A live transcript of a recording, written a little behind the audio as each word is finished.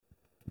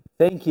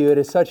Thank you. It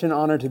is such an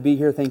honor to be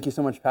here. Thank you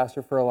so much,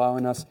 Pastor, for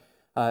allowing us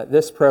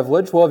this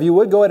privilege. Well, if you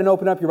would go ahead and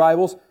open up your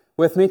Bibles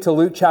with me to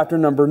Luke chapter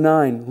number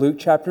 9. Luke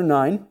chapter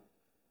 9,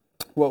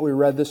 what we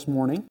read this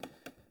morning.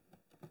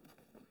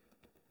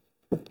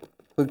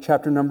 Luke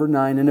chapter number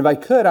 9. And if I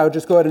could, I would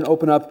just go ahead and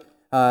open up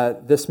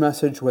this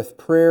message with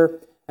prayer,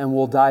 and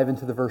we'll dive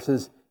into the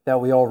verses that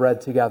we all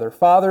read together.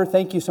 Father,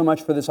 thank you so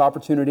much for this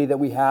opportunity that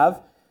we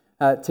have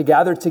to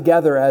gather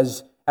together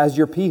as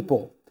your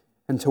people,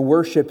 and to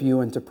worship you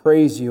and to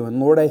praise you. And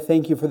Lord, I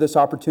thank you for this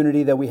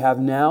opportunity that we have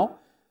now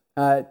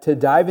to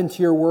dive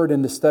into your word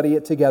and to study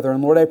it together.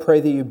 And Lord, I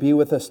pray that you be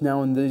with us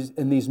now in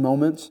these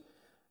moments.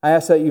 I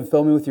ask that you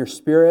fill me with your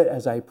spirit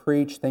as I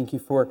preach. Thank you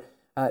for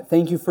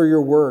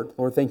your word.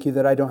 Lord, thank you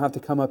that I don't have to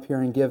come up here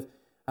and give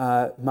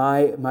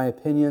my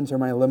opinions or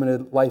my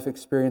limited life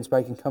experience, but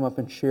I can come up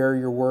and share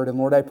your word. And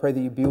Lord, I pray that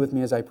you be with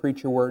me as I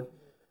preach your word.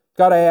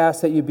 God, I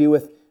ask that you be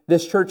with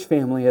this church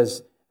family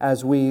as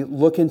we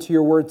look into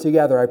your word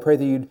together. I pray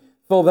that you'd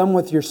fill them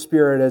with your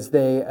spirit as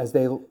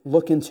they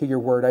look into your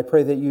word. I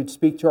pray that you'd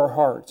speak to our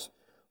hearts.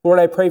 Lord,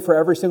 I pray for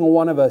every single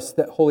one of us,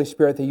 that Holy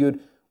Spirit, that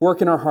you'd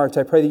work in our hearts.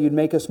 I pray that you'd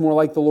make us more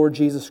like the Lord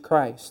Jesus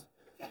Christ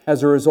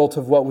as a result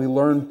of what we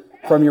learn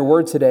from your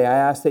word today. I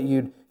ask that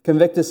you'd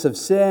convict us of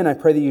sin. I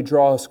pray that you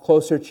draw us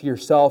closer to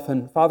yourself.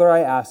 And Father, I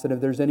ask that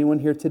if there's anyone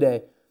here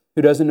today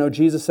who doesn't know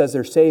Jesus as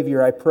their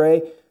Savior, I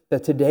pray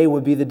that today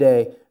would be the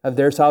day of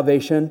their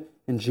salvation.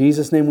 In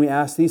Jesus' name we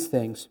ask these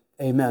things.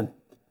 Amen.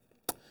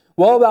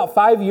 Well, about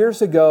 5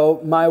 years ago,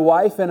 my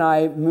wife and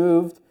I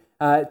moved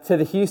to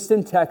the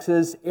Houston,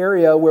 Texas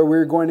area where we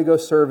were going to go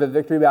serve at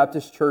Victory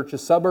Baptist Church, a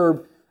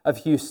suburb of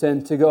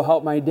Houston, to go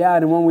help my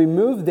dad. And when we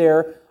moved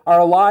there,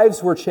 our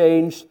lives were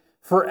changed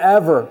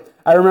forever.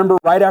 I remember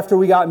right after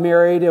we got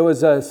married, it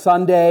was a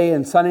Sunday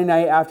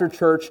night after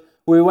church,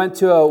 we went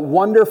to a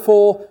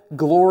wonderful,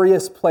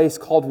 glorious place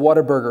called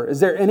Whataburger. Is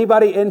there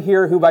anybody in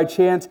here who by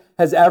chance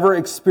has ever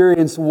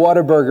experienced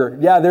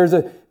Whataburger? Yeah,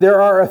 there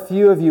are a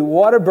few of you.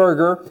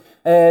 Whataburger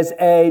is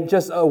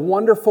just a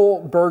wonderful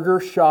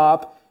burger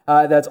shop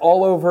that's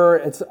all over.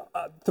 It's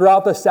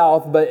throughout the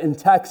South, but in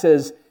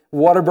Texas,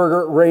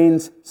 Whataburger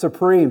reigns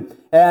supreme.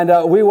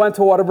 And we went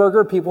to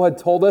Whataburger. People had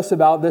told us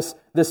about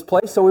this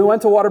place, so we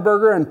went to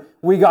Whataburger and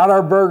we got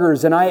our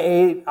burgers. And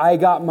I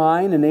got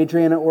mine, and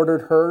Adriana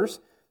ordered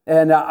hers.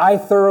 And I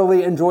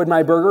thoroughly enjoyed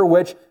my burger,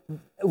 which,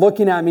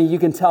 looking at me, you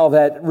can tell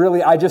that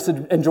really I just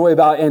enjoy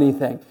about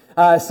anything.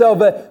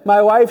 But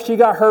my wife, she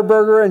got her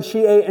burger and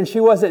she ate, and she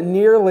wasn't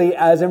nearly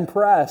as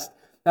impressed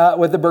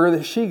with the burger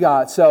that she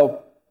got.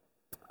 So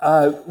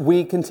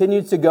we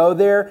continued to go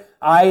there.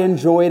 I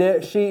enjoyed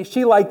it.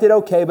 She liked it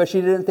okay, but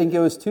she didn't think it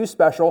was too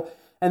special.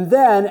 And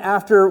then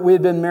after we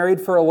had been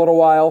married for a little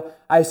while,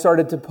 I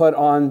started to put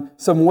on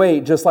some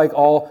weight, just like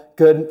all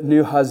good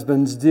new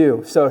husbands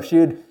do. So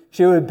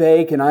she would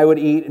bake and I would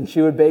eat, and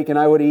she would bake and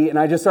I would eat, and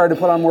I just started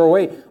to put on more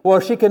weight. Well,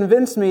 she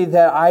convinced me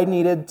that I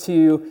needed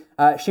to,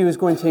 she was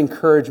going to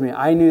encourage me.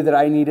 I knew that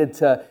I needed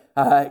to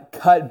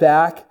cut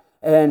back,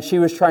 and she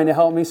was trying to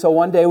help me. So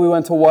one day we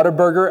went to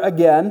Whataburger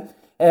again,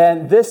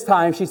 and this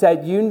time she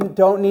said, you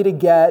don't need to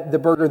get the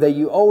burger that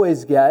you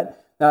always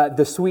get,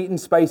 the sweet and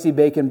spicy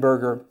bacon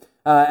burger.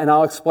 And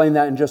I'll explain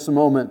that in just a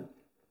moment.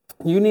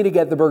 You need to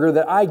get the burger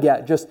that I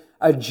get, just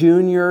a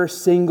junior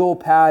single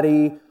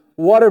patty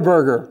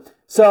Whataburger.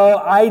 So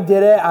I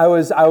did it. I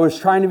was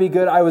trying to be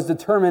good. I was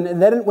determined. And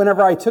then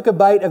whenever I took a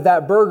bite of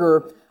that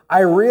burger, I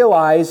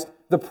realized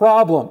the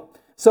problem.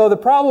 So the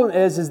problem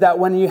is that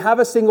when you have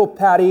a single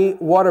patty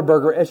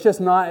Whataburger, it's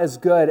just not as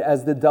good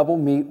as the double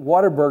meat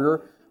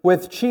Whataburger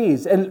with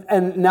cheese.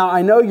 And now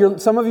I know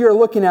some of you are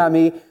looking at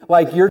me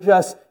like you're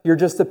just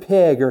a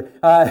pig,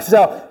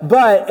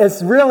 but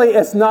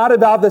it's not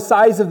about the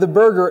size of the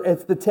burger,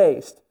 it's the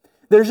taste.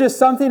 There's just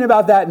something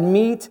about that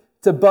meat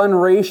to bun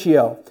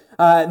ratio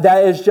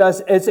that is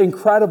it's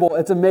incredible.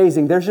 It's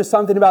amazing. There's just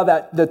something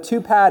about the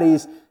two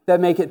patties that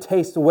make it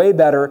taste way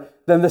better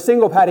than the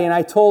single patty. And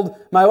I told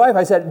my wife,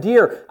 I said,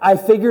 dear, I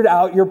figured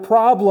out your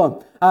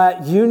problem.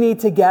 You need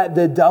to get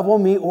the double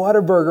meat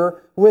Whataburger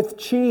with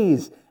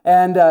cheese.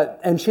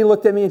 And she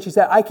looked at me and she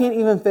said, I can't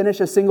even finish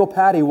a single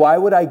patty. Why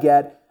would I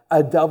get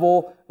a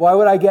double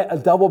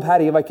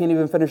patty if I can't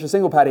even finish a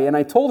single patty? And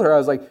I told her, I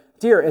was like,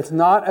 dear, it's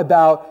not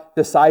about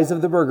the size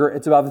of the burger,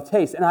 it's about the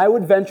taste. And I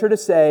would venture to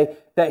say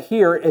that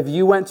here, if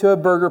you went to a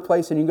burger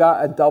place and you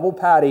got a double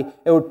patty,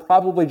 it would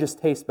probably just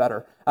taste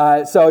better.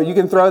 So you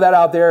can throw that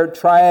out there,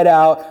 try it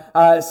out.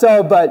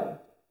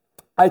 But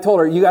I told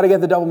her, you got to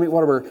get the double meat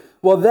Whataburger.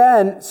 Well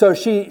then, so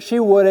she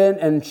wouldn't,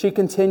 and she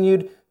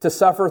continued to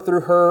suffer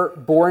through her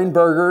boring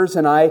burgers,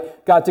 and I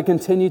got to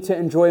continue to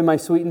enjoy my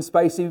sweet and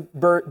spicy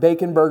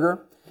bacon burger.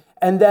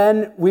 And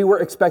then we were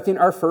expecting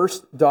our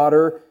first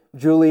daughter,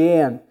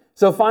 Julianne.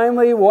 So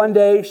finally, one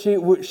day, she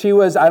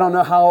was, I don't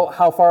know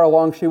how far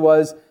along she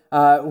was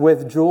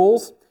with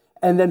Jules,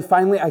 and then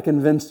finally I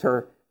convinced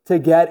her to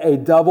get a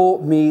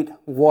double meat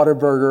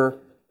Whataburger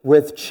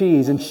with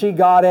cheese. And she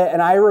got it.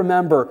 And I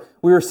remember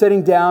we were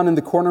sitting down in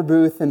the corner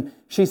booth, and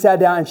she sat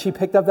down and she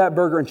picked up that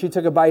burger and she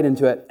took a bite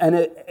into it.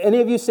 And any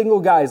of you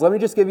single guys, let me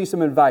just give you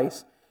some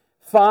advice.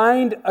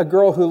 Find a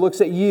girl who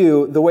looks at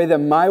you the way that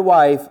my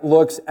wife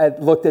looked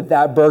at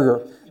that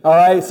burger. All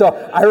right, so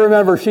I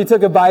remember she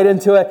took a bite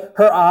into it.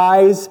 Her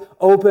eyes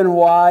opened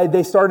wide.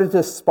 They started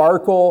to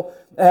sparkle.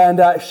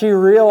 And she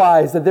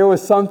realized that there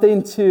was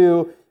something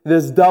to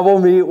this double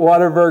meat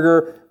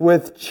Whataburger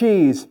with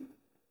cheese.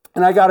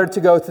 And I got her to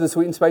go to the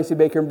Sweet and Spicy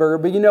Bacon Burger.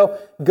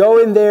 But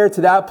going there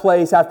to that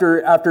place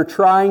after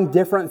trying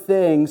different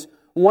things,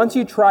 once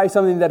you try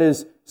something that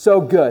is so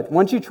good,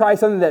 once you try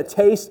something that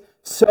tastes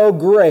so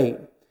great,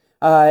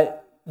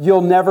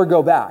 you'll never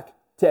go back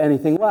to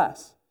anything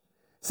less.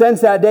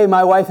 Since that day,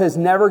 my wife has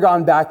never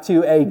gone back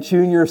to a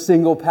junior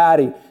single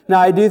patty.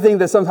 Now, I do think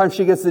that sometimes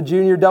she gets the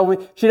junior double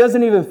meat. She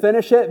doesn't even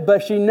finish it,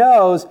 but she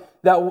knows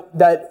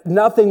that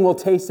nothing will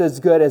taste as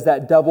good as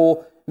that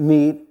double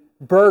meat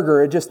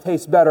burger. It just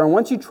tastes better. And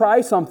once you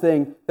try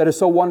something that is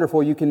so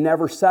wonderful, you can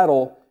never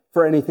settle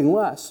for anything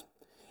less.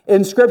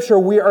 In Scripture,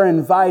 we are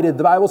invited.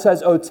 The Bible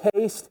says, "Oh,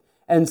 taste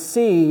and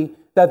see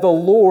that the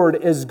Lord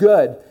is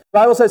good." The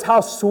Bible says,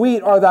 "How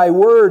sweet are thy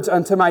words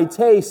unto my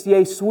taste,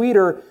 yea,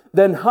 sweeter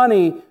than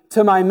honey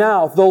to my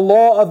mouth. The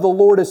law of the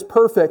Lord is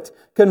perfect,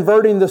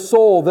 converting the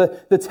soul.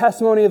 The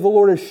testimony of the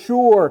Lord is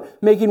sure,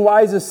 making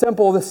wise the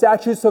simple. The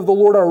statutes of the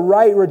Lord are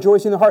right,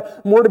 rejoicing the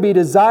heart. More to be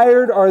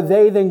desired are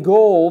they than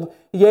gold,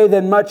 yea,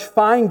 than much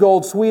fine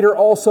gold, sweeter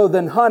also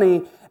than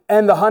honey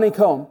and the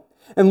honeycomb."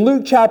 In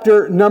Luke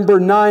chapter number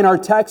 9, our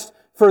text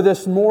for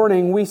this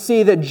morning, we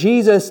see that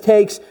Jesus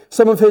takes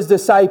some of his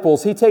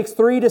disciples. He takes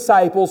 3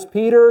 disciples,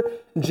 Peter,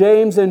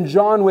 James, and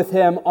John, with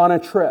him on a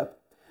trip.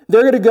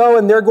 They're going to go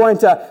and they're going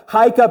to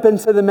hike up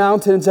into the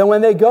mountains. And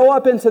when they go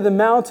up into the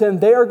mountain,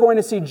 they are going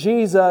to see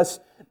Jesus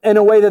in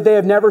a way that they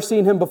have never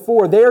seen him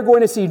before. They are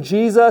going to see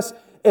Jesus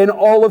in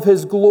all of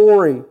his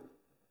glory.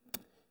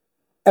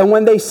 And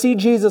when they see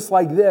Jesus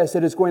like this,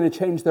 it is going to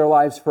change their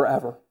lives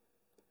forever.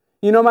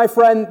 My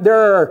friend,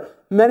 there are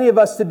many of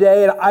us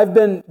today, and I've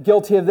been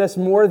guilty of this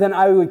more than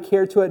I would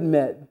care to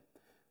admit,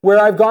 where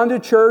I've gone to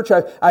church,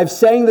 I've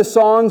sang the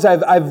songs,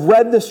 I've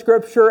read the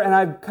Scripture, and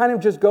I kind of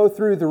just go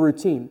through the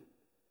routine.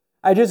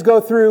 I go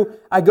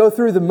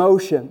through the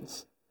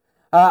motions.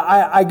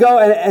 I go,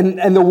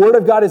 and the Word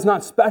of God is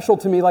not special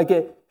to me like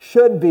it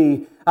should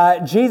be.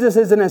 Jesus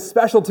isn't as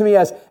special to me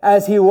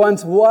as he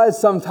once was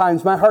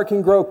sometimes. My heart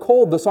can grow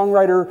cold. The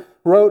songwriter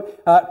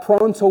wrote,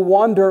 "Prone to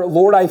wander,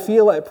 Lord, I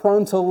feel it,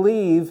 prone to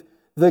leave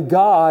the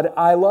God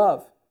I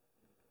love."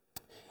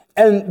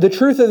 And the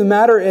truth of the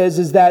matter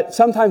is that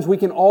sometimes we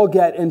can all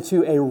get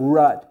into a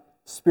rut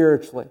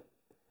spiritually.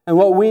 And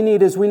what we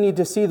need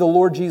to see the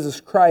Lord Jesus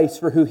Christ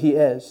for who he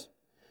is.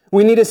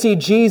 We need to see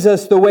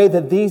Jesus the way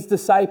that these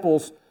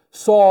disciples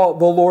saw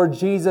the Lord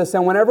Jesus.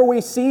 And whenever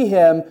we see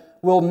him,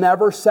 we'll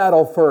never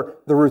settle for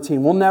the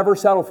routine. We'll never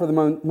settle for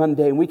the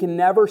mundane. We can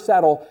never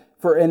settle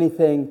for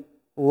anything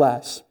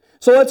less.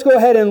 So let's go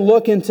ahead and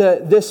look into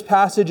this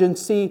passage and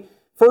see,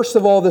 first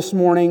of all this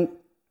morning,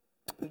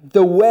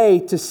 the way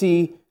to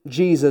see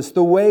Jesus.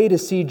 The way to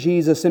see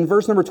Jesus. In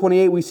verse number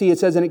 28, we see it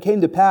says, "And it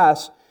came to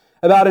pass,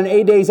 about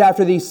 8 days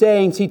after these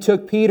sayings, he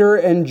took Peter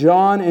and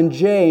John and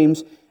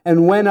James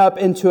and went up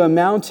into a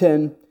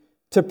mountain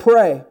to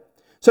pray."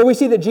 So we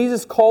see that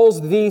Jesus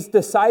calls these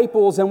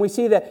disciples, and we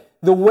see that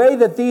the way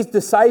that these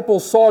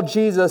disciples saw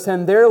Jesus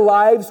and their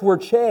lives were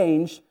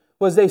changed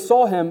was they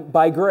saw him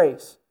by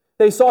grace.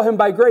 They saw him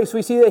by grace.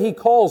 We see that he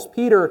calls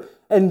Peter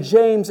and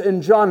James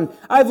and John.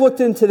 I've looked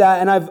into that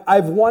and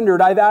I've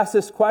wondered, I've asked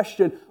this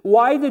question,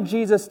 why did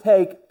Jesus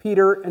take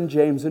Peter and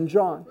James and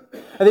John?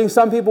 I think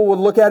some people would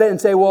look at it and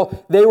say, well,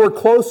 they were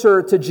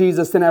closer to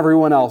Jesus than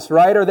everyone else,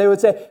 right? Or they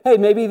would say, hey,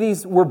 maybe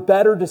these were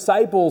better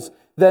disciples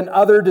than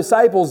other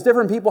disciples.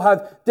 Different people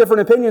have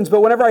different opinions,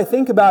 but whenever I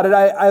think about it,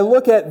 I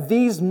look at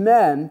these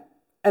men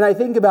and I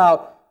think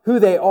about who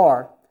they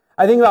are.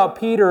 I think about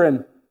Peter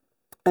and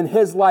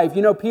his life.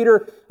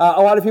 Peter,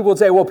 a lot of people would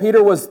say, well,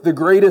 Peter was the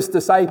greatest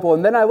disciple.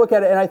 And then I look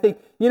at it and I think,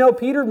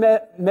 Peter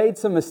made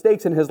some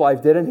mistakes in his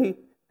life, didn't he?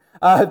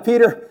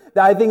 Peter,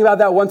 I think about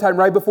that one time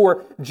right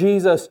before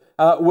Jesus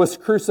was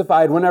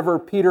crucified, whenever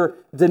Peter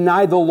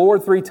denied the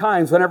Lord 3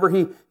 times, whenever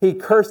he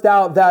cursed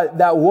out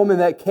that woman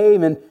that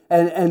came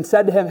and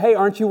said to him, hey,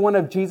 aren't you one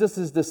of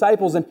Jesus'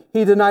 disciples? And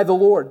he denied the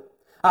Lord.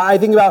 I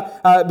think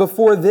about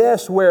before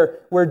this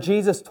where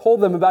Jesus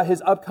told them about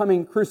his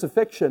upcoming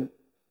crucifixion.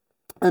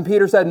 And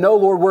Peter said, no,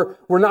 Lord,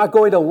 we're not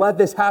going to let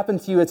this happen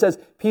to you. It says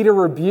Peter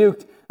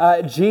rebuked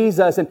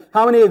Jesus. And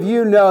how many of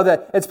you know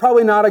that it's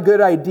probably not a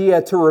good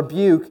idea to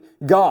rebuke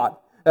God?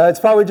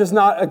 It's probably just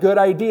not a good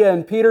idea.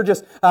 And Peter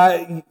just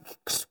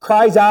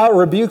cries out,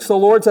 rebukes the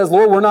Lord, says,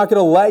 Lord, we're not going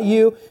to let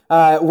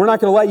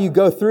you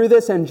go through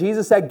this. And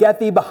Jesus said, get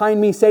thee behind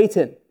me,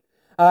 Satan.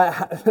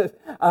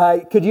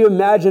 Could you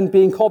imagine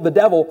being called the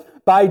devil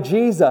by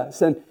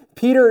Jesus? And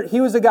Peter, he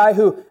was a guy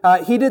who,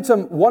 he did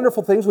some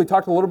wonderful things. We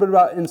talked a little bit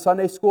about in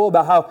Sunday school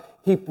about how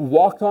he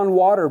walked on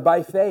water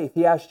by faith.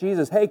 He asked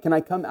Jesus, hey, can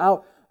I come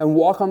out and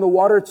walk on the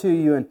water to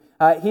you.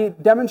 And he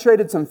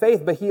demonstrated some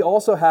faith, but he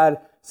also had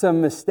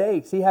some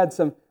mistakes. He had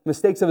some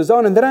mistakes of his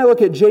own. And then I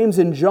look at James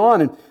and John,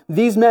 and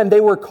these men,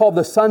 they were called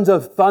the sons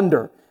of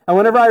thunder. And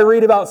whenever I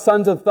read about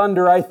sons of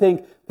thunder, I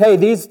think, hey,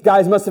 these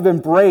guys must have been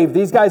brave.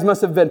 These guys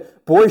must have been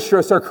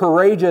boisterous or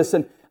courageous.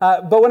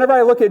 But whenever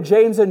I look at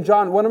James and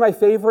John, one of my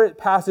favorite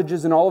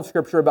passages in all of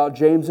Scripture about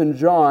James and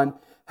John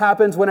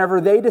happens whenever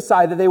they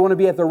decide that they want to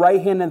be at the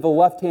right hand and the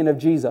left hand of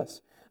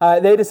Jesus.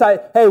 They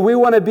decide, hey, we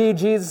want to be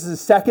Jesus'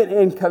 second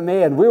in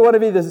command. We want to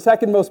be the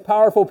second most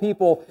powerful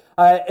people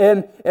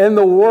in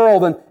the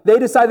world. And they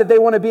decide that they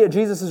want to be at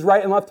Jesus'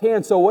 right and left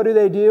hand. So what do?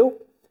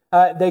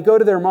 They go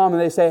to their mom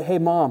and they say, hey,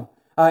 Mom,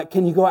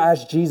 can you go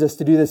ask Jesus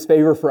to do this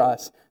favor for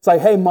us? It's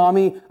like, hey,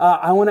 Mommy,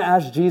 I want to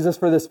ask Jesus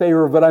for this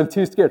favor, but I'm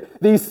too scared.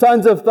 These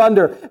sons of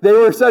thunder, they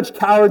were such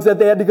cowards that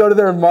they had to go to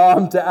their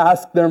mom to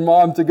ask their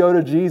mom to go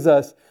to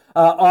Jesus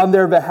on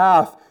their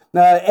behalf.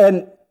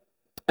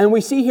 And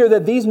we see here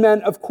that these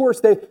men, of course,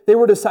 they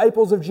were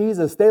disciples of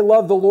Jesus. They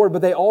loved the Lord,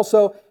 but they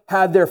also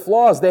had their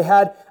flaws. They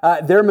had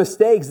their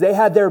mistakes. They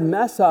had their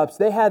mess-ups.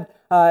 They had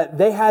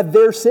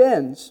their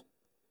sins.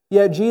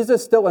 Yet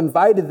Jesus still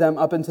invited them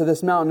up into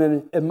this mountain,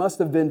 and it must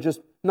have been just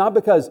not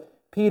because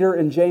Peter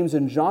and James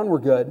and John were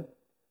good,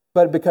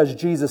 but because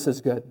Jesus is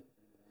good.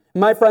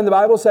 My friend, the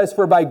Bible says,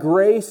 "For by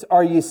grace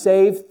are ye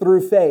saved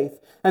through faith,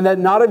 and that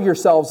not of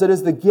yourselves, it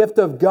is the gift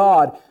of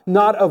God,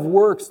 not of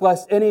works,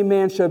 lest any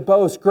man should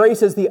boast."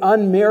 Grace is the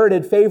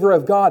unmerited favor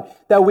of God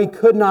that we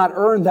could not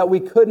earn, that we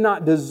could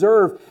not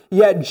deserve.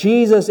 Yet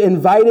Jesus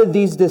invited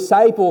these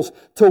disciples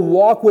to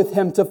walk with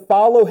Him, to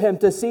follow Him,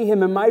 to see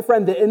Him. And my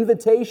friend, the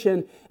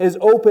invitation is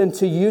open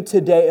to you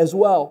today as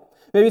well.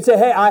 Maybe you'd say,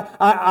 hey,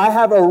 I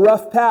have a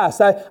rough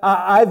past.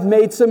 I've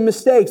made some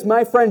mistakes.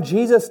 My friend,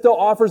 Jesus still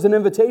offers an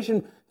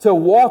invitation to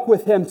walk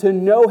with Him, to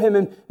know Him.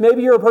 And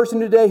maybe you're a person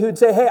today who'd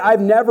say, hey,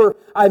 I've never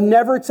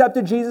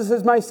accepted Jesus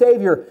as my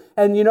Savior.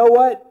 And you know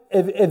what?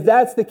 If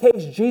that's the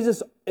case,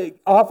 Jesus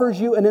offers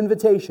you an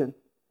invitation.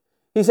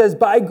 He says,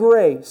 by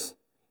grace,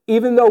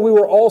 even though we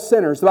were all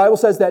sinners, the Bible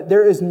says that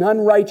there is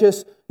none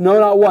righteous, no,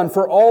 not one.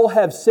 For all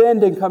have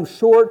sinned and come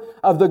short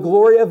of the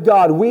glory of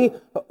God. We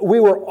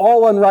were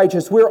all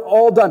unrighteous. We're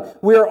all done.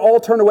 We are all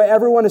turned away.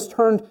 Everyone is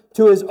turned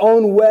to his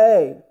own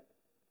way.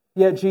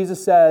 Yet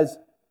Jesus says,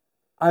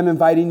 I'm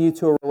inviting you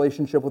to a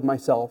relationship with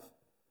myself.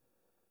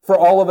 For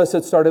all of us,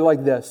 it started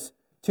like this.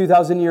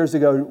 2,000 years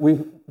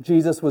ago,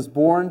 Jesus was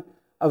born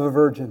of a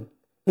virgin.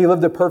 He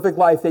lived a perfect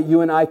life that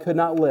you and I could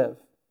not live.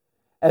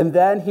 And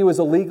then He was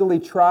illegally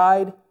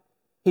tried.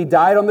 He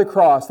died on the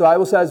cross. The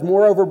Bible says,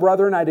 moreover,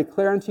 brethren, I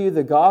declare unto you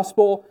the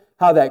gospel,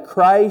 how that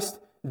Christ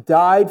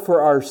died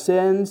for our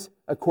sins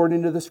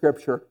according to the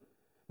Scripture.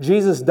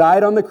 Jesus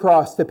died on the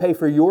cross to pay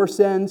for your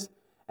sins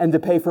and to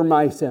pay for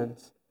my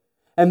sins.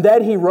 And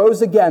then He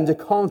rose again to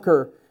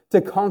conquer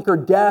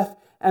death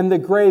and the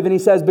grave. And He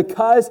says,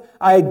 because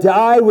I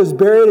died, was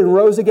buried, and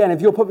rose again,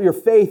 if you'll put your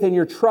faith and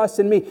your trust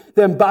in me,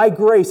 then by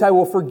grace I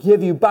will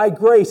forgive you. By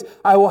grace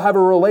I will have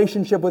a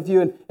relationship with you.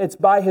 And it's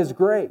by His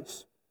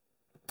grace.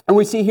 And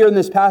we see here in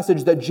this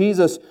passage that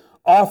Jesus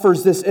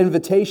offers this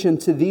invitation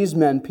to these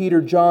men,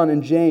 Peter, John,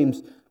 and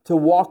James, to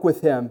walk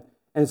with Him,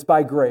 and it's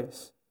by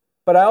grace.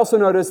 But I also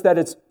notice that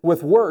it's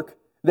with work.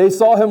 They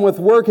saw Him with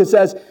work. It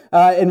says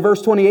in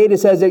verse 28, it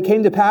says, it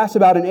came to pass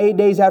about in 8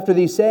 days after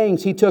these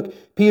sayings, He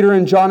took Peter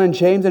and John and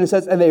James, and it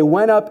says, and they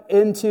went up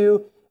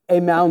into a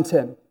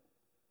mountain.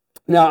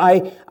 Now,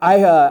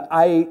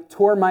 I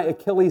tore my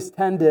Achilles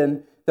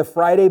tendon the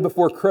Friday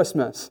before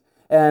Christmas.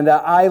 And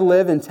I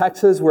live in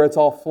Texas where it's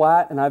all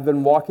flat, and I've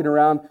been walking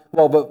around.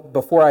 Well, but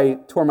before I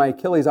tore my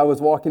Achilles, I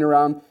was walking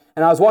around,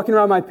 and I was walking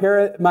around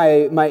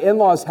my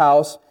in-laws'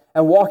 house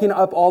and walking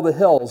up all the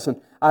hills. And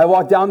I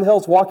walked down the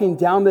hills. Walking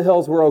down the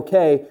hills were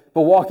okay,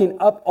 but walking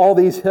up all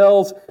these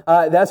hills,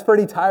 that's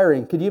pretty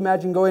tiring. Could you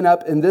imagine going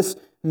up in this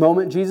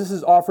moment? Jesus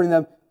is offering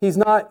them. He's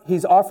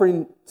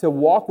offering to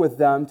walk with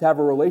them, to have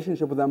a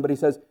relationship with them, but He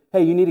says,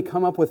 hey, you need to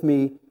come up with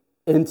me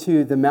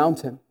into the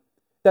mountain.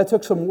 That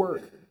took some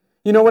work.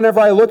 You know, whenever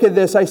I look at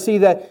this, I see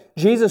that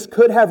Jesus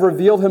could have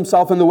revealed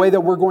Himself in the way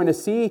that we're going to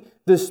see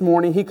this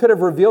morning. He could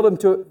have revealed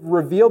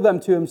them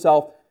to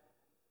Himself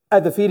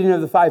at the feeding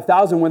of the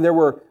 5,000 when there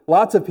were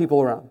lots of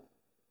people around.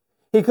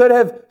 He could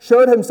have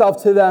showed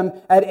Himself to them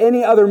at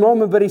any other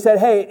moment, but He said,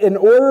 hey, in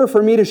order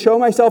for me to show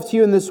myself to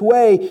you in this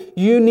way,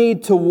 you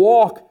need to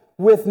walk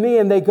with me.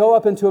 And they go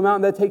up into a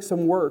mountain. That takes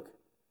some work.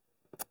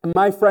 And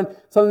my friend,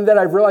 something that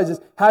I've realized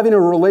is having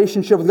a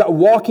relationship with God,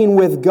 walking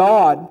with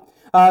God.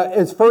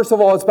 It's first of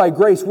all, it's by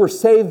grace. We're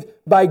saved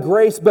by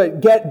grace, but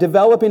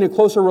developing a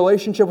closer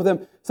relationship with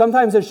Him,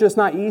 sometimes it's just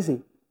not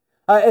easy.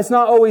 It's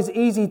not always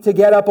easy to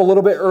get up a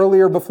little bit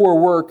earlier before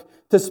work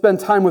to spend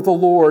time with the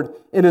Lord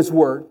in His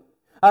Word.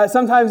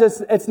 Sometimes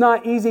it's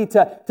not easy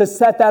to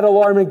set that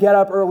alarm and get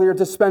up earlier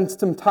to spend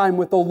some time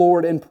with the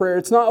Lord in prayer.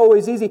 It's not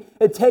always easy.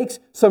 It takes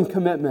some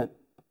commitment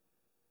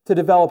to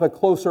develop a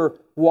closer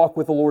walk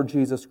with the Lord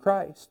Jesus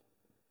Christ.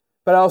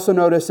 But I also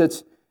notice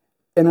it's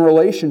in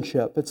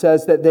relationship. It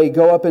says that they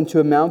go up into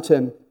a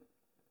mountain,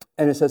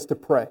 and it says to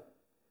pray.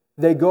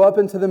 They go up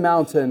into the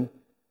mountain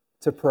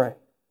to pray,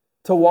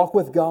 to walk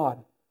with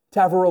God, to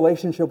have a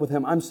relationship with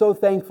Him. I'm so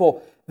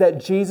thankful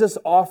that Jesus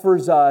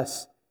offers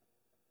us,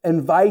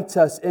 invites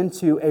us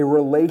into a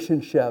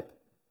relationship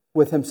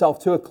with Himself,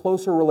 to a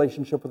closer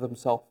relationship with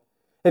Himself.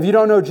 If you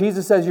don't know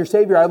Jesus as your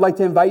Savior, I'd like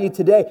to invite you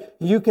today.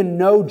 You can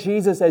know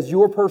Jesus as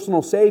your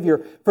personal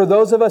Savior. For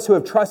those of us who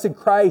have trusted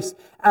Christ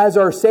as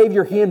our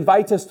Savior, He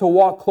invites us to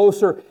walk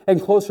closer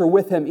and closer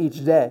with Him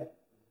each day.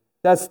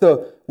 That's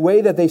the way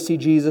that they see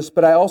Jesus.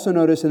 But I also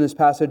notice in this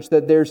passage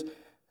that there's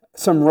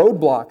some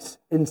roadblocks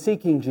in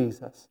seeking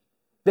Jesus.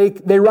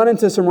 They run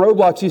into some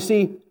roadblocks. You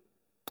see,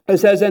 it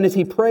says, and as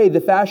He prayed, the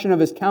fashion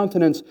of His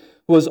countenance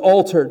was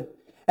altered,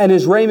 and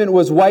His raiment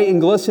was white and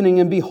glistening.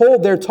 And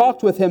behold, there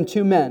talked with Him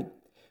two men,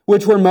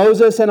 which were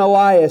Moses and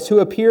Elias, who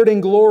appeared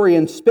in glory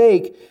and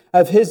spake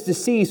of His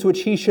decease,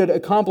 which He should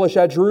accomplish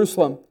at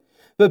Jerusalem.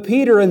 But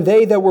Peter and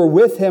they that were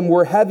with him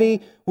were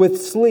heavy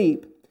with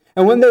sleep.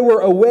 And when they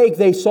were awake,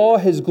 they saw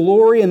His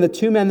glory and the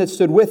two men that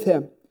stood with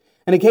Him.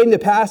 And it came to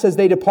pass, as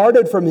they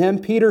departed from Him,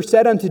 Peter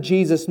said unto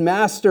Jesus,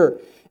 Master,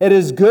 it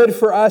is good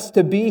for us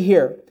to be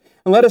here.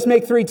 And let us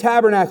make 3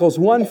 tabernacles,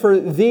 one for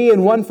Thee,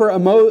 and one for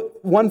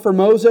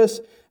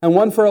Moses, and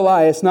one for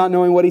Elias, not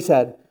knowing what he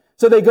said.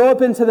 So they go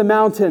up into the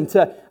mountain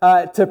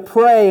to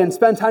pray and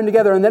spend time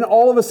together, and then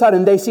all of a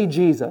sudden they see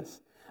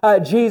Jesus.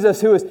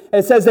 Jesus,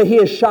 it says that He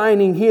is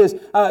shining, He is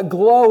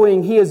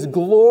glowing, He is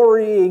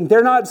glorying.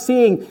 They're not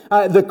seeing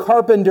the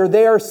carpenter,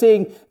 they are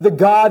seeing the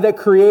God that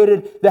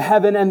created the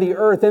heaven and the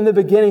earth. In the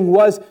beginning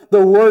was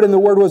the Word, and the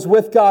Word was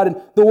with God,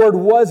 and the Word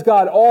was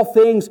God. All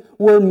things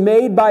were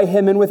made by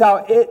Him, and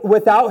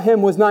without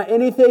Him was not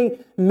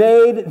anything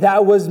made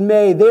that was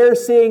made. They're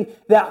seeing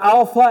the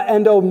Alpha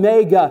and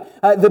Omega,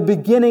 the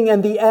beginning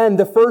and the end,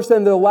 the first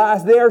and the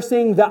last. They are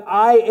seeing the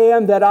I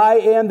am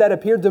that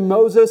appeared to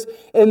Moses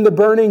in the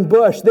burning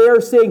bush. They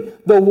are seeing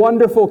the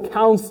wonderful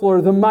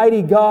Counselor, the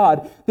mighty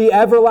God, the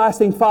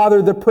everlasting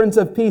Father, the Prince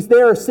of Peace.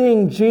 They are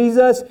seeing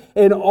Jesus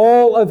in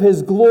all of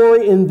His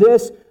glory in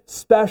this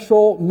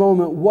special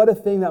moment. What a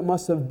thing that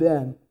must have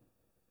been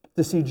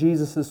to see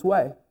Jesus this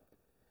way.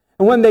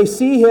 And when they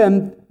see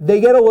Him,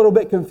 they get a little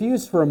bit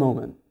confused for a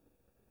moment.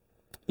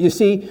 You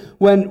see,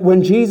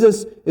 when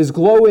Jesus is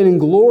glowing and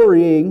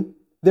glorying,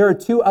 there are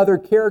 2 other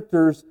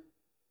characters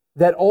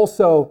that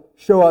also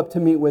show up to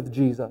meet with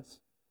Jesus.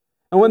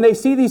 And when they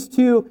see these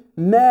 2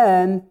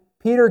 men,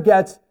 Peter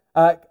gets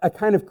a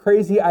kind of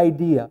crazy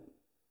idea.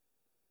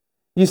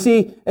 You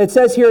see, it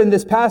says here in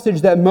this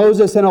passage that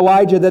Moses and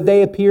Elijah, that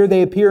they appear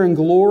in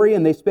glory,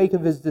 and they spake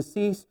of His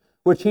decease,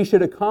 which He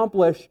should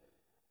accomplish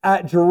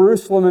at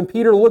Jerusalem. And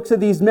Peter looks at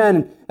these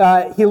men,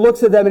 he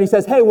looks at them and he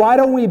says, hey, why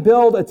don't we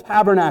build a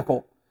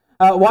tabernacle?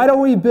 Why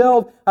don't we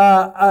build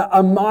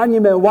a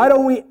monument? Why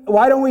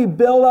don't we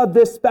build up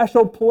this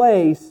special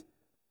place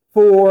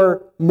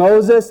for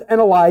Moses and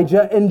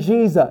Elijah and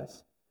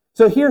Jesus?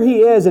 So here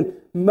he is,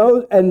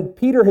 and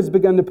Peter has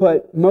begun to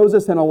put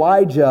Moses and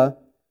Elijah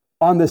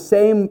on the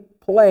same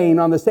plane,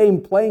 on the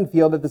same playing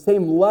field, at the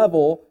same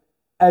level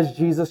as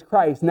Jesus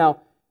Christ.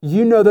 Now,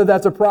 you know that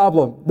that's a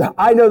problem.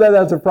 I know that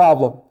that's a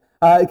problem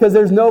because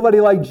there's nobody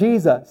like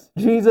Jesus.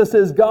 Jesus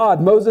is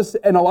God. Moses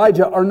and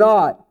Elijah are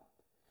not.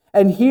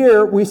 And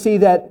here we see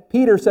that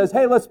Peter says,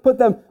 hey, let's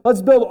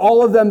build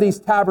all of them these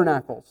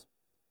tabernacles.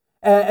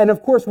 And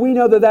of course, we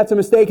know that that's a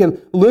mistake. And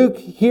Luke,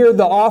 here,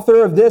 the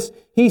author of this,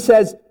 he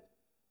said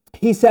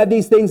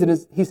these things,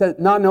 and he said,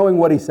 not knowing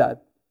what he said.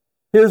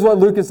 Here's what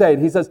Luke is saying.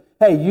 He says,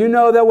 hey, you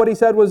know that what he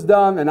said was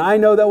dumb, and I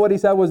know that what he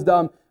said was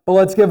dumb, but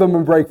let's give him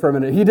a break for a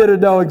minute. He didn't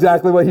know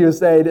exactly what he was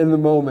saying in the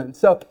moment.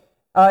 So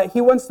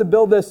he wants to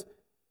build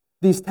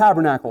these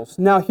tabernacles.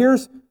 Now,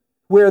 here's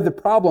where the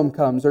problem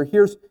comes, or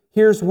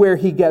here's where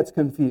he gets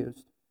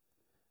confused.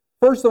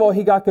 First of all,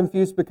 he got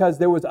confused because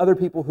there was other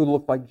people who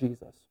looked like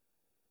Jesus.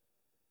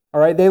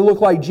 All right, they look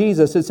like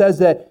Jesus. It says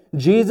that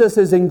Jesus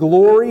is in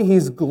glory,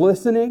 He's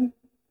glistening.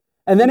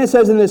 And then it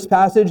says in this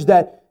passage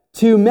that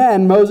 2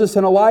 men, Moses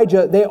and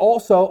Elijah, they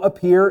also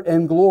appear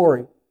in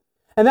glory.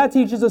 And that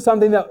teaches us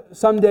something that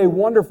someday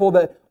wonderful,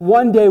 that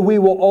one day we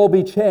will all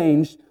be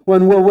changed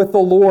when we're with the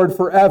Lord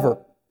forever.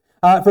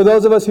 For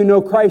those of us who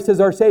know Christ as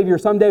our Savior,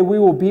 someday we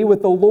will be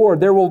with the Lord.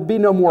 There will be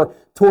no more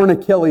torn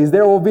Achilles.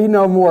 There will be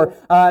no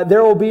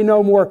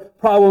more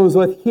problems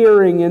with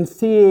hearing and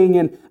seeing,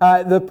 and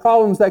the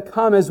problems that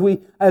come as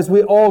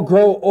we all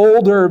grow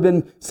older.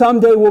 And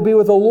someday we'll be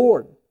with the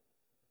Lord.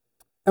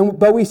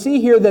 But we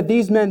see here that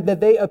these men, that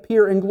they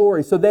appear in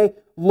glory, so they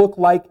look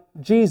like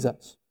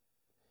Jesus.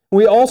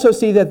 We also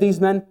see that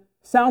these men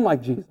sound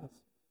like Jesus.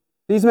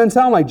 These men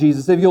sound like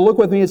Jesus. If you look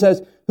with me, it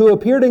says, who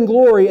appeared in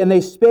glory, and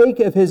they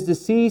spake of His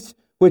decease,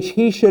 which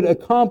He should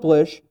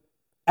accomplish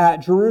at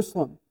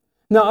Jerusalem.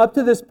 Now, up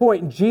to this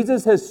point,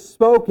 Jesus has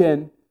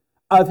spoken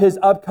of His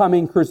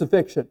upcoming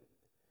crucifixion.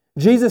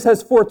 Jesus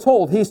has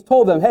foretold. He's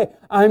told them, hey,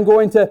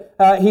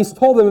 He's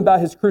told them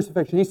about His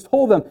crucifixion. He's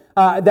told them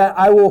that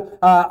I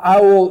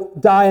will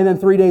die, and then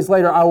 3 days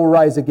later I will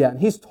rise again.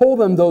 He's told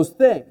them those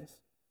things.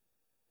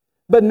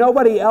 But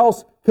nobody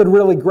else could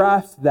really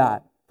grasp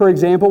that. For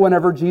example,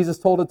 whenever Jesus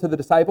told it to the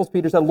disciples,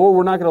 Peter said, Lord,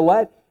 we're not going to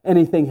let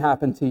anything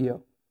happen to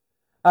you.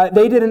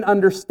 They didn't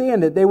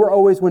understand it. They were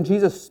always, when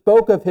Jesus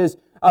spoke of his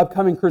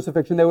upcoming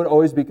crucifixion, they would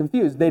always be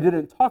confused. They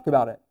didn't talk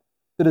about it.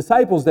 The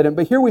disciples didn't.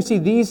 But here we see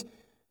these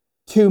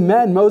two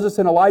men, Moses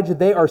and Elijah,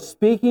 they are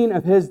speaking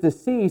of his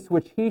decease,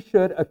 which he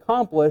should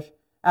accomplish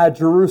at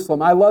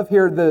Jerusalem. I love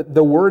here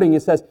the wording.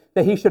 It says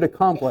that he should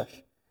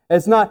accomplish.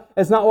 It's not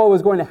what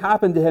was going to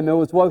happen to him. It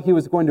was what he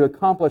was going to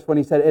accomplish when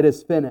he said, it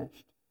is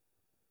finished.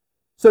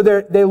 So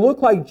they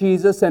look like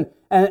Jesus and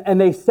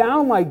they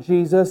sound like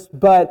Jesus,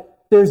 but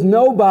there's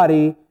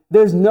nobody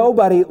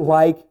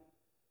like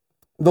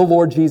the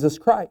Lord Jesus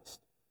Christ.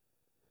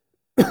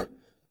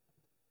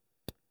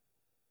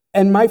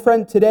 And my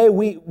friend, today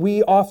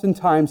we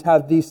oftentimes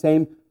have these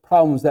same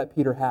problems that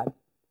Peter had.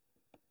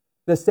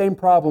 The same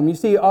problem. You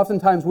see,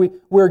 oftentimes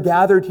we're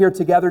gathered here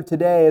together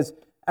today as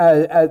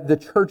the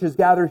church is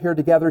gathered here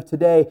together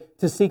today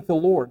to seek the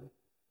Lord,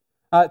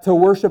 to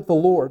worship the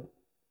Lord.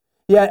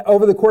 Yet,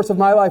 over the course of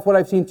my life, what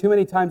I've seen too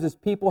many times is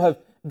people have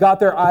got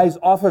their eyes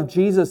off of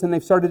Jesus and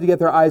they've started to get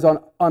their eyes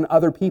on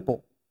other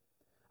people.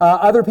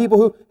 Other people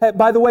who,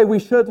 by the way, we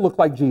should look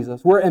like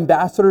Jesus. We're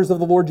ambassadors of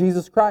the Lord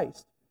Jesus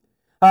Christ.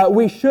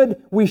 We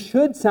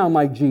should sound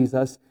like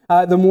Jesus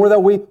the more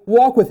that we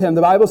walk with Him.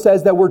 The Bible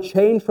says that we're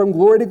changed from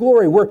glory to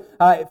glory.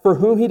 For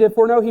whom He did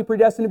foreknow, He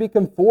predestined to be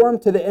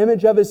conformed to the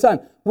image of His Son.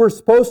 We're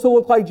supposed to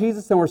look like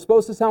Jesus and we're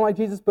supposed to sound like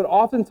Jesus, but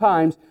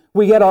oftentimes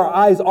we get our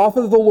eyes off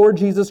of the Lord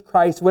Jesus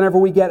Christ whenever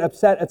we get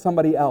upset at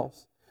somebody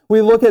else. We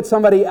look at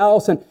somebody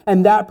else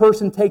and that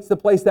person takes the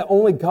place that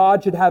only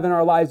God should have in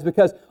our lives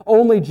because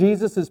only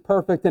Jesus is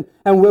perfect.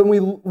 And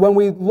when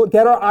we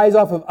get our eyes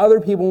off of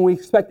other people and we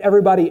expect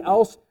everybody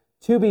else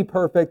to be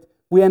perfect,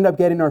 we end up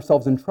getting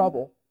ourselves in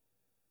trouble.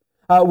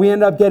 We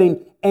end up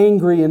getting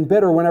angry and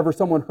bitter whenever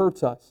someone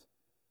hurts us.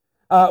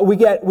 We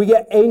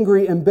get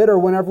angry and bitter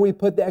whenever we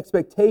put the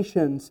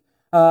expectations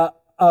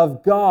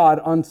of God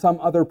on some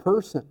other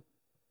person.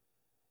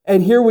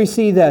 And here we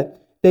see that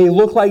they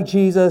look like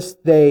Jesus,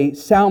 they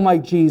sound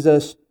like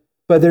Jesus,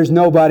 but there's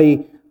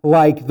nobody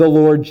like the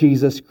Lord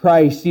Jesus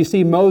Christ. You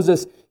see,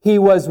 Moses, he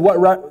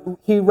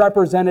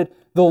represented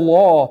the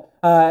law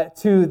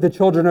to the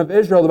children of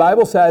Israel. The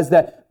Bible says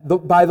that the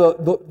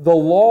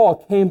law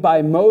came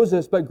by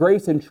Moses, but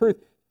grace and truth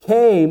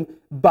came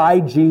by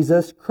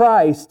Jesus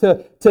Christ.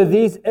 To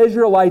these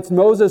Israelites,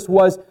 Moses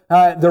was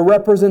the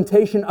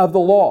representation of the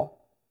law.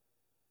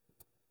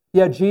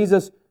 Yet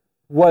Jesus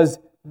was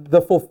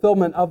the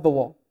fulfillment of the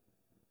law.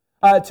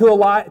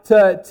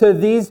 To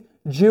these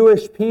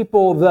Jewish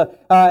people,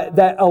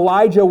 that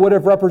Elijah would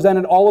have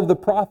represented all of the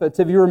prophets.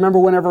 If you remember,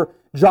 whenever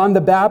John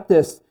the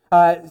Baptist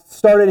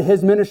started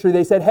his ministry,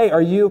 they said, "Hey,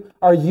 are you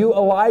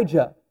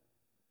Elijah?"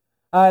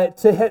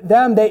 To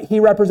them, he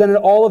represented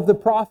all of the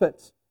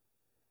prophets.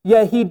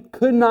 Yet he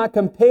could not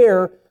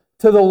compare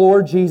to the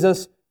Lord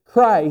Jesus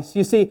Christ.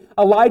 You see,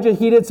 Elijah,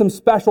 he did some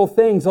special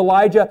things.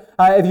 Elijah,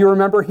 if you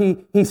remember,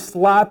 he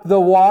slapped the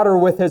water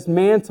with his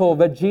mantle,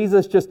 but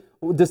Jesus just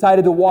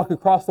decided to walk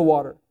across the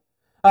water.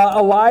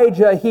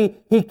 Elijah,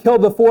 he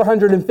killed the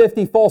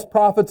 450 false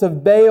prophets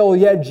of Baal,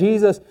 yet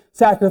Jesus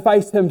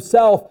sacrificed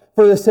himself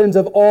for the sins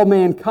of all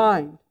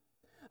mankind.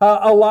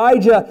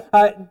 Elijah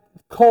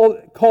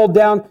called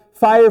down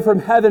fire from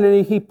heaven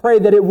and he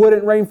prayed that it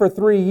wouldn't rain for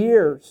 3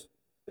 years.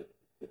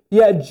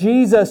 Yet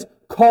Jesus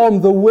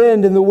calmed the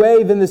wind and the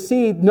wave and the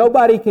sea.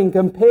 Nobody can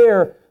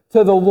compare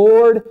to the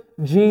Lord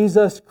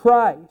Jesus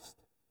Christ.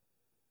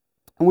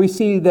 And we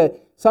see that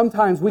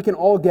sometimes we can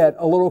all get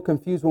a little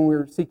confused when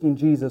we're seeking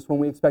Jesus, when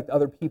we expect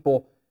other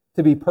people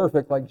to be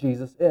perfect like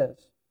Jesus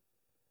is.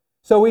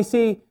 So we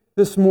see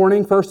this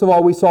morning, first of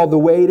all, we saw the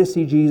way to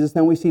see Jesus,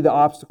 then we see the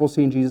obstacle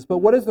seeing Jesus. But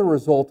what is the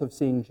result of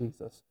seeing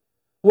Jesus?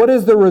 What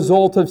is the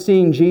result of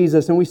seeing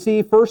Jesus? And we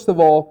see, first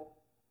of all,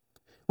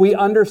 we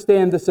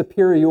understand the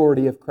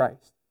superiority of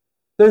Christ.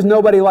 There's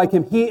nobody like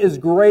Him. He is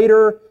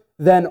greater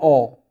than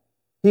all.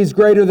 He's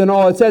greater than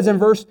all. It says in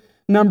verse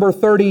number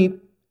 30,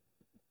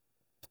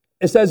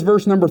 it says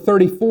verse number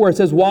 34, it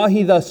says, "While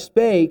he thus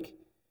spake,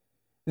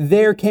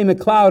 there came a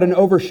cloud and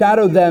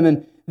overshadowed them,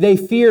 and they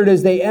feared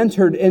as they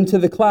entered into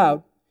the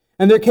cloud.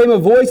 And there came a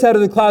voice out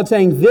of the cloud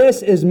saying,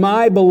 'This is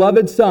my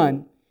beloved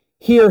Son,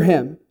 hear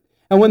him.'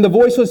 And when the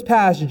voice was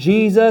past,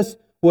 Jesus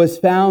was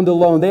found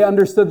alone." They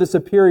understood the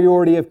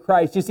superiority of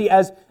Christ. You see,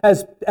 as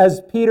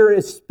Peter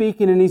is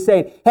speaking and he's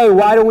saying, "Hey,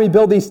 why don't we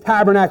build these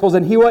tabernacles?"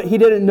 And he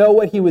didn't know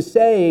what he was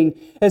saying.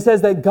 It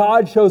says that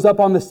God shows up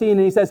on the scene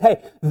and He says, "Hey,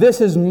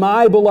 this is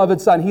my beloved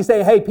Son." He's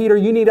saying, "Hey, Peter,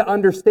 you need to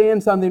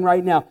understand something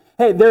right now.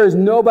 Hey, there is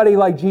nobody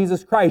like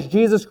Jesus Christ.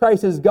 Jesus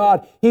Christ is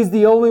God. He's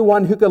the only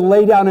one who could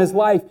lay down His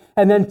life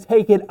and then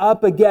take it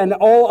up again.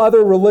 All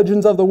other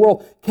religions of the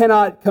world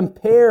cannot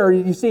compare."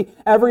 You see,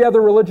 every other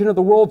religion of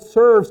the world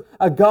serves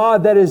a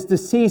God that is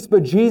deceased,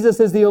 but Jesus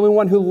is the only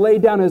one who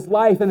laid down His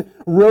life and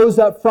rose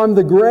up from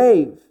the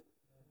grave.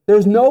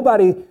 There's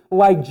nobody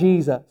like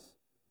Jesus.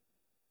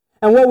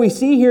 And what we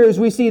see here is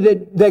we see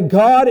that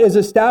God is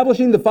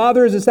establishing, the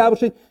Father is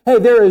establishing, hey,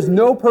 there is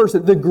no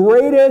person, the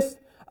greatest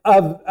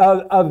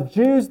of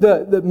Jews,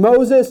 the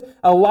Moses,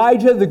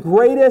 Elijah, the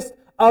greatest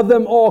of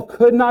them all,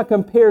 could not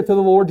compare to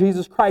the Lord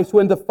Jesus Christ.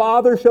 When the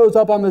Father shows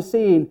up on the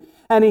scene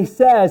and he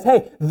says,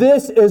 hey,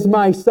 this is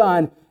my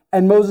son,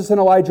 and Moses and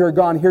Elijah are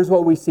gone, here's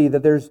what we see,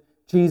 that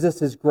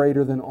Jesus is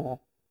greater than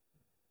all.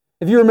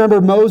 If you remember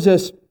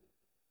Moses,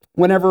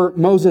 whenever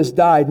Moses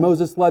died,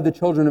 Moses led the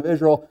children of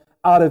Israel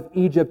out of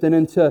Egypt and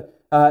into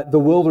the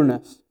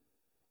wilderness.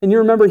 And you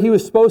remember he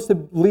was supposed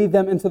to lead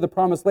them into the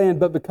promised land,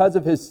 but because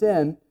of his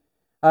sin,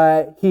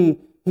 he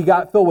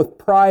got filled with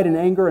pride and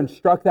anger and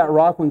struck that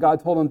rock when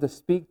God told him to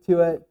speak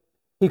to it.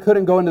 He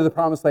couldn't go into the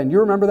promised land. You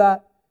remember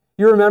that?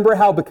 You remember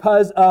how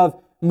because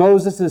of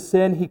Moses'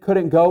 sin, he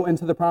couldn't go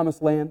into the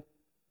promised land?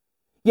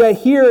 Yet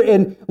here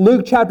in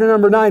Luke chapter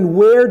number 9,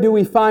 where do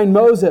we find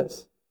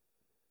Moses?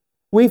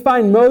 We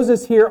find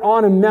Moses here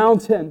on a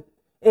mountain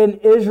in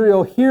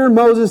Israel. Here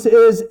Moses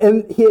is,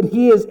 and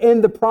he is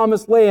in the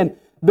promised land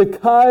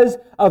because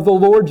of the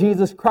Lord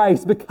Jesus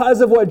Christ,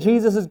 because of what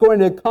Jesus is going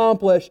to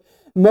accomplish.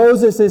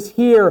 Moses is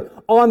here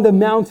on the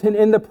mountain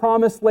in the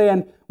promised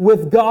land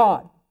with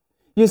God.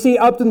 You see,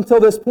 up until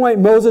this point,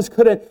 Moses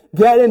couldn't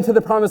get into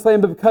the promised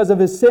land because of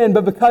his sin,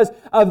 but because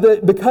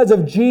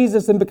of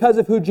Jesus and because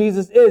of who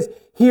Jesus is,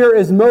 here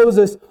is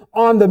Moses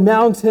on the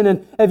mountain.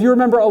 And if you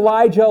remember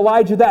Elijah,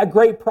 that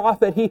great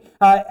prophet,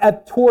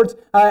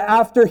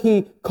 after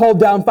he called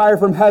down fire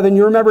from heaven,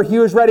 you remember he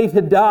was ready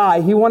to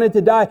die. He wanted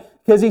to die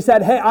because he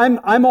said, hey,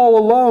 I'm all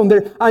alone.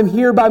 I'm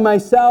here by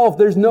myself.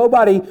 There's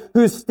nobody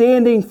who's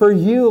standing for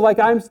you like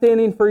I'm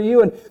standing for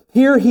you. And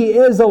here he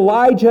is.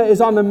 Elijah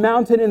is on the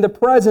mountain in the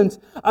presence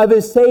of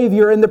his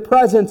Savior, in the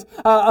presence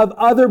of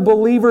other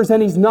believers,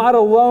 and he's not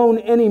alone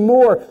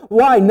anymore.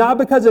 Why? Not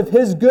because of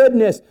his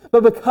goodness,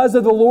 but because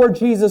of the Lord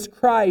Jesus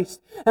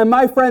Christ. And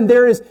my friend,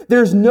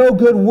 there's no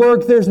good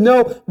work, there's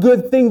no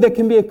good thing that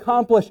can be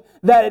accomplished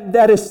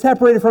that is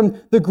separated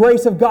from the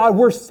grace of God.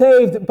 We're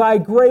saved by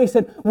grace,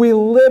 and we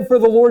live for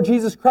the Lord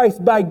Jesus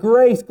Christ by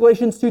grace.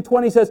 Galatians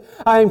 2:20 says,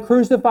 I am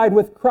crucified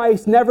with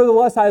Christ.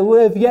 Nevertheless I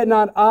live, yet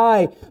not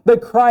I,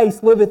 but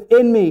Christ liveth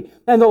in me.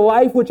 And the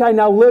life which I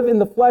now live in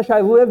the flesh,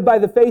 I live by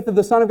the faith of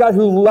the Son of God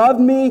who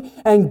loved me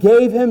and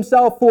gave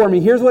himself for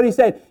me. Here's what he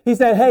said. He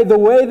said, hey, the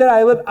way that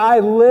I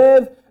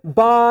live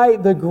by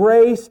the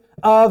grace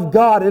of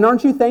God. And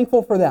aren't you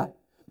thankful for that?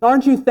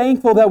 Aren't you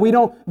thankful that we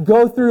don't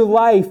go through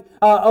life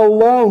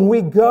alone?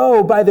 We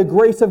go by the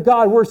grace of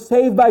God. We're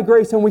saved by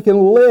grace, and we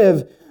can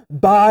live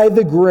by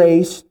the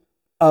grace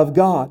of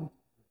God.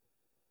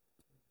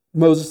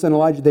 Moses and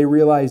Elijah, they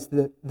realized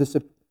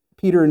that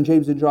Peter and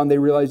James and John, they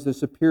realized the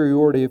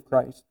superiority of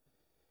Christ.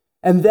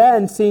 And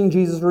then seeing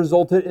Jesus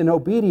resulted in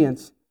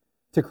obedience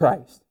to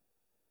Christ.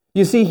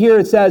 You see here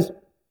it says,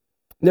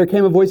 there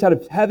came a voice out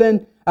of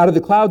heaven, out of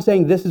the cloud,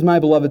 saying, this is my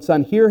beloved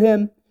Son, hear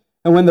him.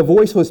 And when the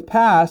voice was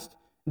past,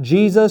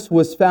 Jesus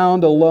was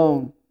found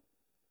alone.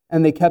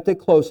 And they kept it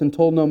close and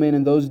told no man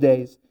in those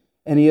days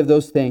any of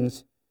those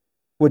things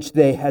which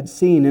they had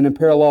seen. In a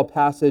parallel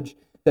passage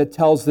that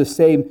tells the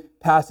same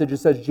passage, it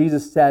says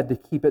Jesus said to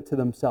keep it to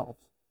themselves.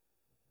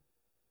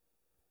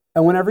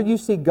 And whenever you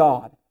see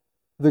God,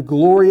 the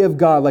glory of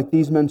God like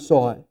these men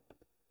saw it,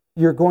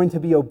 you're going to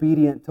be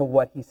obedient to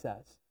what he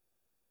says.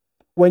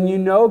 When you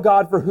know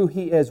God for who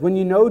he is, when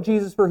you know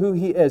Jesus for who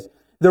he is,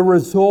 the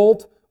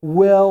result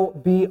will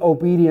be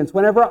obedience.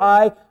 Whenever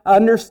I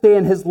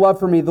understand his love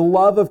for me, the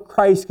love of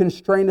Christ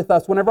constraineth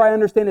us. Whenever I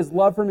understand his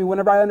love for me,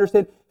 whenever I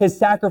understand his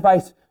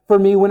sacrifice for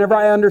me, whenever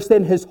I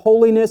understand his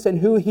holiness and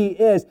who he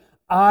is,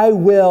 I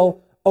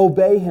will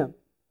obey him.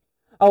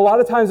 A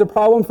lot of times the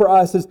problem for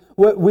us is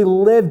we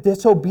live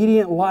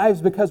disobedient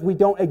lives because we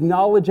don't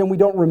acknowledge and we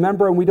don't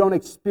remember and we don't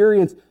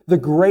experience the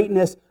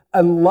greatness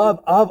and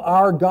love of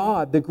our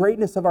God, the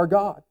greatness of our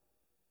God.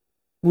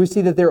 We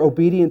see that they're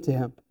obedient to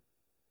him.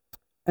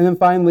 And then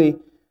finally,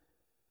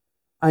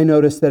 I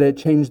noticed that it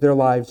changed their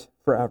lives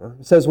forever.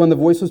 It says, when the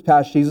voice was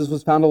past, Jesus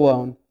was found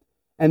alone,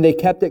 and they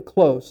kept it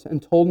close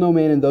and told no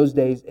man in those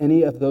days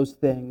any of those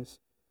things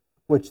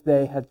which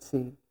they had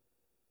seen.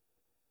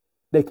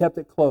 They kept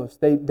it close.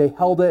 They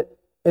held it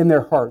in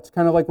their hearts.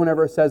 Kind of like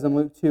whenever it says in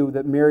Luke 2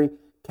 that Mary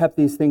kept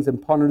these things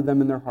and pondered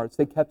them in their hearts.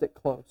 They kept it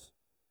close.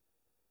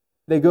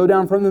 They go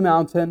down from the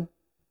mountain.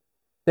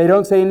 They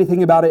don't say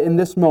anything about it in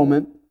this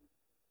moment.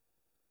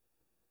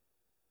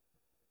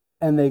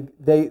 And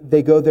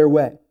they go their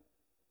way.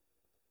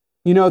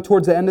 You know,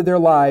 towards the end of their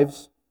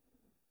lives,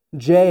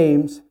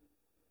 James,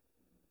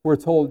 we're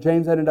told,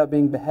 James ended up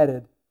being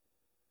beheaded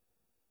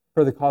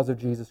for the cause of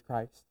Jesus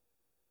Christ.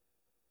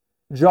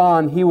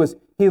 John,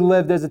 he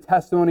lived as a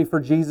testimony for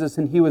Jesus,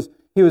 and he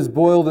was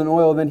boiled in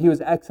oil, then he was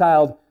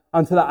exiled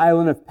onto the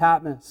island of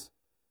Patmos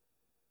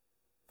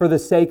for the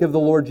sake of the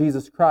Lord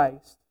Jesus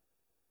Christ.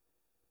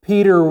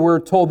 Peter, we're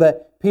told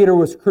that Peter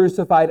was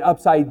crucified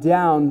upside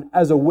down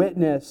as a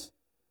witness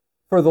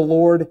for the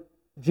Lord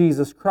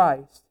Jesus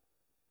Christ.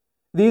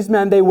 These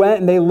men, they went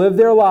and they lived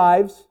their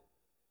lives,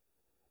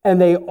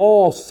 and they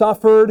all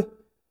suffered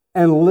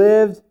and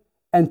lived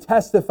and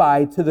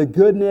testified to the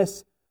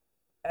goodness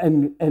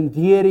and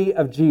deity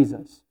of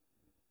Jesus.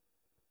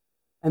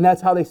 And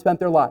that's how they spent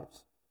their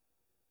lives.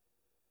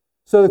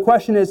 So the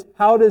question is,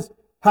 how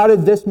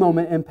did this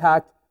moment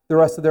impact the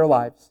rest of their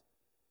lives?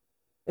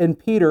 In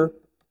Peter,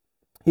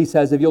 he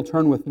says, if you'll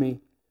turn with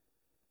me,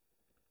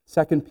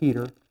 2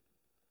 Peter.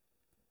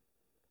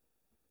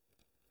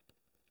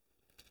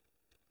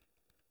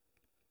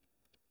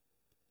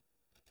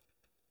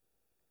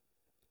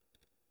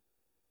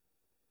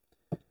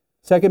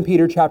 Second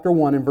Peter chapter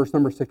 1 and verse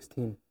number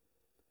 16.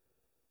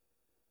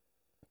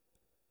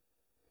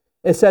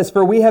 It says,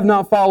 "For we have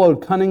not followed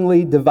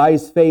cunningly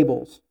devised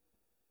fables,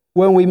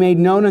 when we made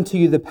known unto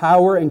you the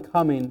power and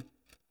coming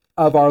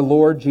of our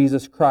Lord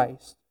Jesus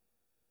Christ.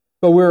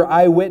 But we are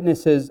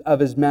eyewitnesses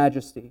of His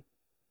majesty.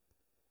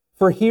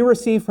 For He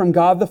received from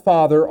God the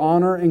Father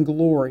honor and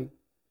glory,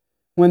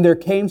 when there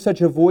came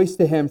such a voice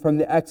to Him from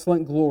the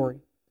excellent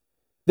glory.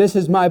 This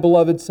is my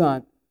beloved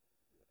Son."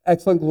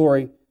 Excellent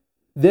glory.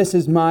 "This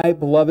is my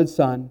beloved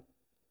Son,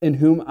 in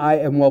whom I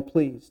am well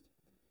pleased.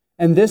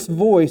 And this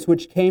voice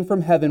which came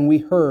from heaven we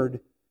heard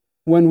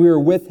when we were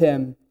with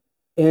Him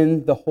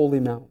in the holy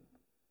mount."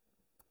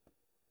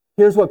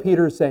 Here's what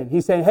Peter is saying.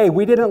 He's saying, hey,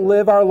 we didn't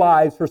live our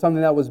lives for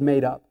something that was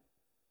made up.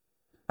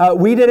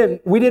 We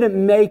didn't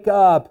make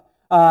up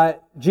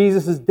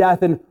Jesus'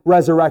 death and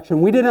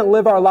resurrection. We didn't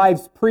live our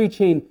lives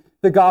preaching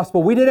the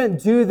gospel. We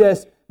didn't do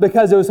this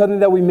because it was something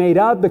that we made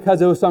up,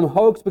 because it was some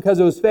hoax, because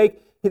it was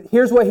fake.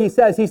 Here's what he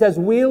says. He says,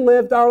 we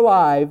lived our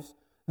lives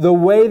the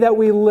way that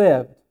we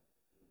lived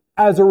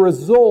as a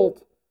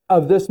result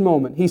of this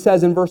moment. He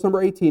says in verse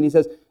number 18, he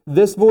says,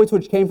 "This voice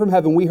which came from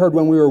heaven we heard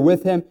when we were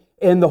with Him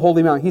in the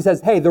holy mount." He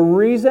says, hey, the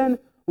reason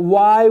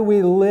why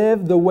we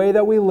lived the way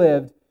that we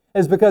lived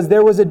is because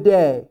there was a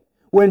day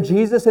when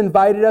Jesus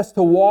invited us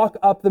to walk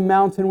up the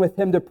mountain with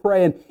Him to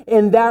pray. And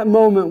in that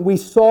moment, we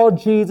saw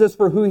Jesus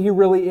for who He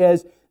really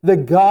is, the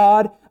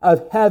God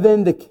of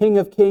heaven, the King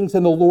of kings,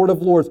 and the Lord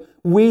of lords.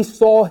 We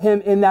saw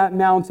Him in that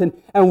mountain,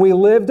 and we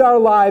lived our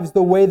lives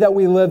the way that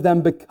we lived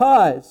them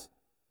because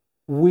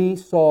we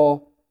saw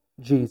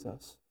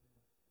Jesus.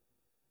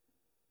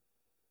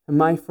 And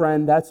my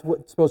friend, that's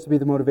what's supposed to be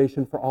the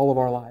motivation for all of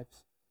our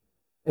lives,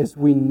 is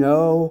we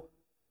know,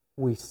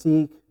 we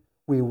seek,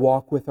 we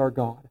walk with our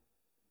God.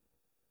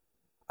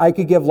 I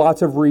could give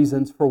lots of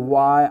reasons for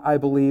why I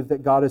believe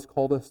that God has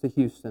called us to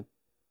Houston.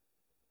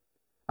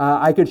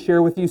 I could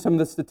share with you some of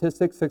the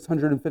statistics,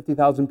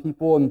 650,000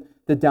 people in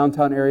the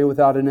downtown area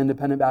without an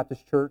independent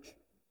Baptist church.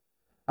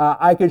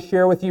 I could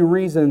share with you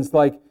reasons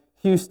like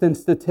Houston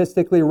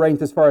statistically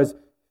ranked as far as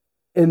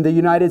in the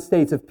United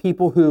States of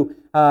people who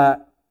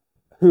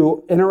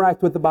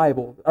interact with the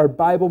Bible, are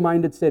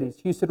Bible-minded cities.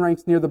 Houston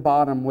ranks near the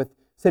bottom with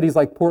cities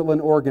like Portland,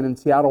 Oregon, and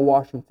Seattle,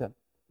 Washington.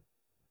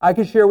 I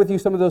could share with you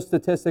some of those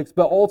statistics,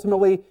 but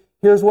ultimately,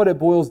 here's what it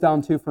boils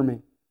down to for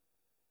me.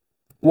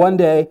 One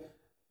day,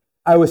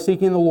 I was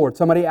seeking the Lord.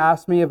 Somebody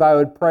asked me if I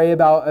would pray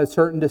about a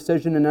certain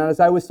decision, and as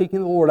I was seeking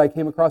the Lord, I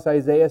came across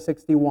Isaiah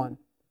 61.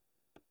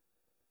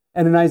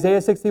 And in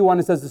Isaiah 61,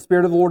 it says, "The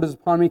Spirit of the Lord is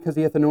upon me because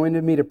He hath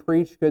anointed me to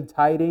preach good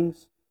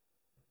tidings."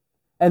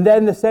 And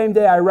then the same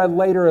day I read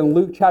later in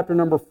Luke chapter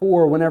number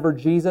 4, whenever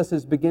Jesus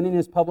is beginning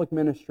His public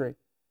ministry.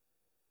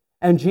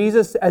 And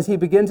Jesus, as He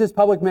begins His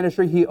public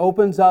ministry, He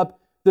opens up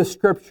the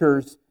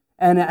Scriptures.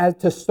 And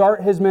to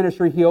start His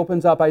ministry, He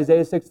opens up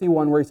Isaiah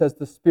 61, where He says,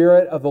 "The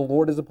Spirit of the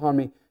Lord is upon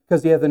me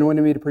because He hath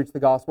anointed me to preach the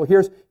gospel."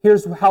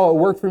 Here's how it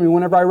worked for me.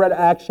 Whenever I read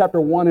Acts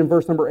chapter 1 and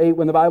verse number 8,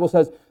 when the Bible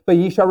says, "But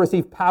ye shall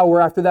receive power,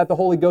 after that the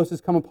Holy Ghost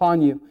is come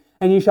upon you.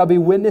 And ye shall be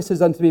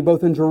witnesses unto me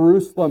both in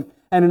Jerusalem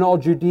and in all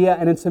Judea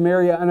and in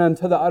Samaria and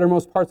unto the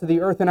uttermost parts of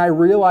the earth." And I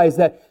realized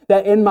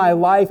that in my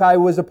life I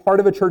was a part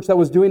of a church that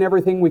was doing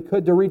everything we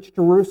could to reach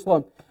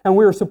Jerusalem. And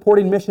we were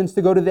supporting missions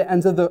to go to the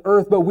ends of the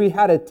earth. But we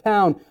had a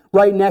town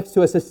right next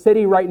to us, a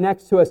city right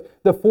next to us,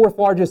 the fourth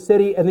largest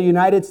city in the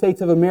United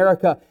States of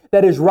America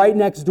that is right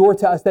next door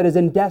to us, that is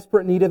in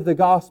desperate need of the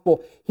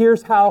gospel.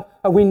 Here's how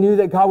we knew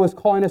that God was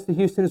calling us to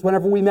Houston, is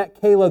whenever we met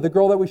Kayla, the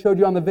girl that we showed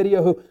you on the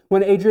video, who,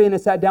 when Adriana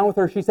sat down with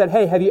her, she said,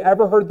 "Hey, have you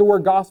ever heard the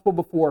word gospel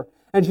before?"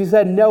 And she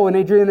said, "No." And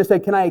Adriana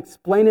said, "Can I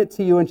explain it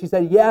to you?" And she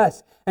said,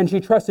 "Yes." And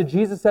she trusted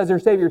Jesus as her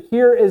Savior.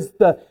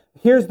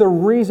 Here's the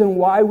reason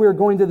why we're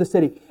going to the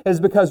city, is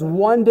because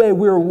one day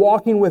we were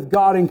walking with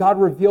God and God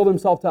revealed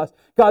Himself to us.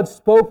 God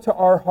spoke to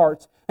our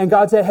hearts and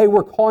God said, "Hey,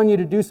 we're calling you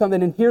to do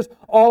something." And here's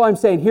all I'm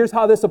saying. Here's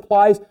how this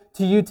applies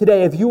to you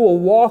today. If you will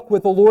walk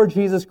with the Lord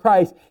Jesus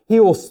Christ, He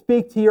will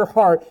speak to your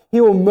heart. He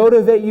will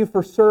motivate you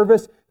for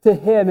service to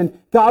Him. And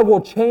God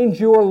will change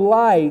your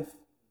life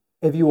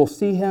if you will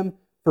see Him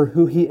for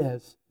who He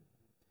is.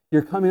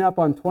 You're coming up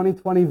on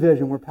 2020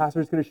 Vision, where Pastor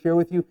is going to share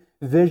with you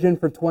vision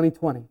for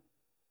 2020.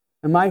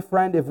 And my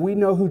friend, if we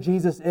know who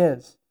Jesus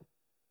is,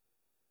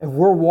 if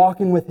we're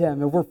walking with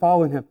Him, if we're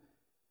following Him,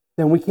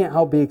 then we can't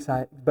help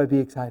but be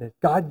excited.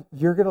 God,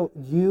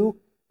 you,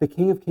 the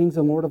King of Kings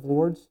and Lord of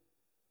Lords,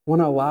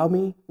 will allow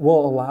me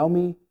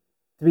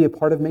to be a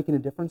part of making a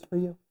difference for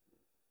you?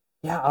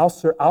 Yeah, I'll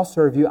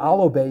serve you,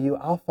 I'll obey you,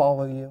 I'll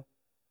follow you,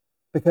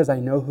 because I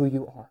know who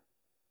you are.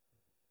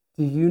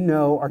 Do you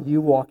know, are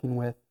you walking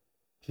with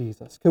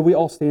Jesus? Could we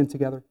all stand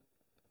together,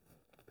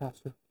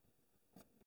 Pastor?